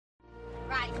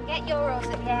Get euros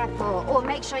at the airport. Oh,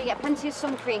 make sure you get plenty of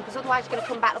sun cream, because otherwise you're going to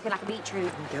come back looking like a beetroot.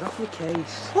 Get off your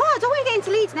case. What? Don't want to get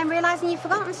into Leeds and then realising you've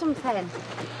forgotten something.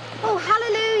 Oh,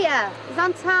 hallelujah. He's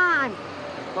on time.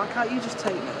 Why can't you just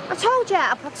take me? I told you,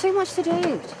 I've got too much to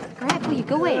do. Grateful you're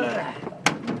going.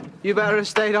 You better have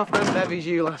stayed off them bevies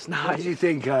you last night. What do you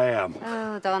think I am?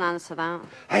 Oh, don't answer that.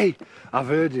 Hey, I've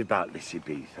heard about this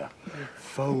Ibiza.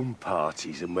 Foam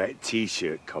parties and wet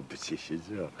T-shirt competitions.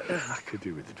 Oh, I could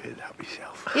do with a bit of that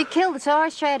myself. You'd kill the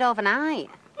tourist trade overnight.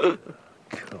 Come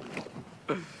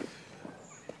on.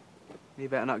 You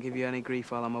better not give you any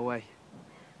grief while I'm away.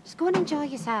 Just go and enjoy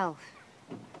yourself.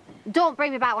 Don't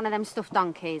bring me back one of them stuffed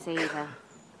donkeys either.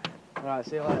 All right,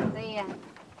 see you later. See ya.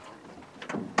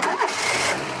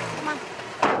 Come on.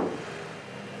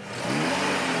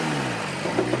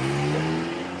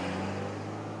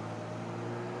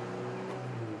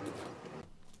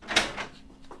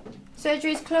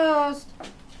 Surgery's closed.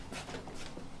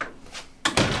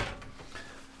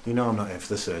 You know I'm not here for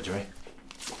the surgery.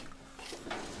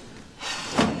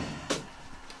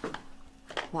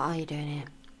 What are you doing here?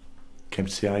 Came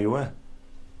to see how you were.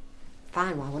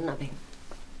 Fine, why wouldn't I be?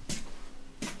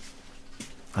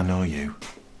 I know you.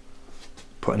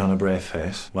 Putting on a brave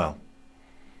face. Well,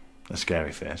 a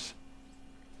scary face.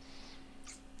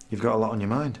 You've got a lot on your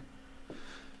mind.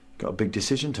 Got a big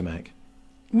decision to make.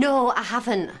 No, I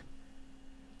haven't.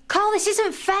 Carl, this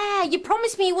isn't fair. You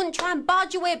promised me you wouldn't try and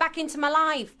barge your way back into my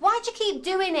life. Why'd you keep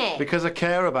doing it? Because I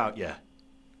care about you.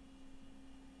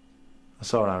 I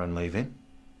saw Aaron leaving.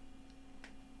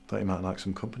 Thought you might like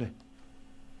some company.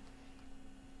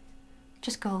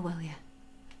 Just go, will you?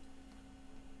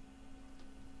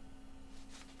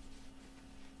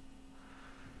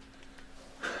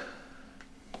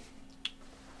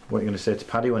 What are you going to say to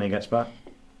Paddy when he gets back?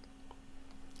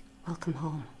 Welcome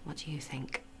home. What do you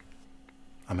think?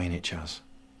 I mean it, Chaz.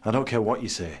 I don't care what you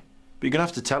say, but you're going to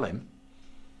have to tell him.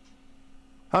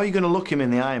 How are you going to look him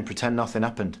in the eye and pretend nothing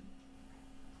happened?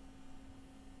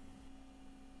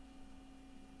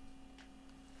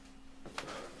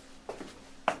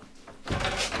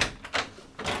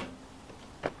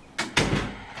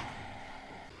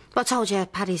 I told you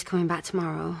Paddy's coming back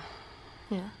tomorrow.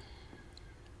 Yeah.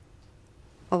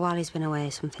 Well, while he's been away,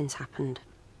 something's happened.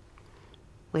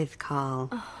 With Carl.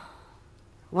 Oh.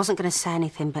 I wasn't going to say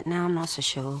anything, but now I'm not so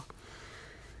sure.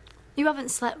 You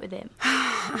haven't slept with him?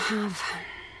 I have.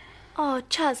 Oh,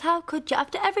 Chaz, how could you?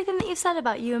 After everything that you've said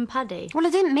about you and Paddy. Well,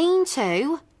 I didn't mean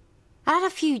to. I had a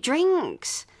few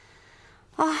drinks.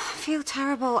 Oh, I feel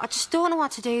terrible. I just don't know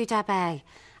what to do, Debbie.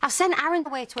 I've sent Aaron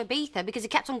away to Ibiza because he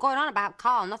kept on going on about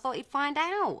Carl and I thought he'd find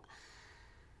out.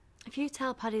 If you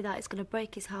tell Paddy that, it's going to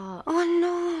break his heart. Oh,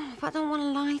 no, but I don't want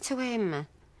to lie to him.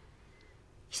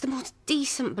 He's the most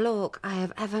decent bloke I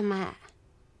have ever met.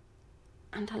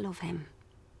 And I love him.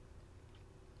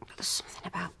 But there's something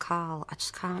about Carl, I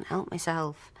just can't help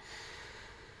myself.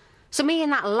 So me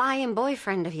and that lying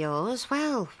boyfriend of yours,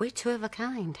 well, we're two of a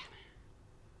kind.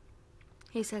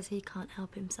 He says he can't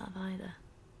help himself either.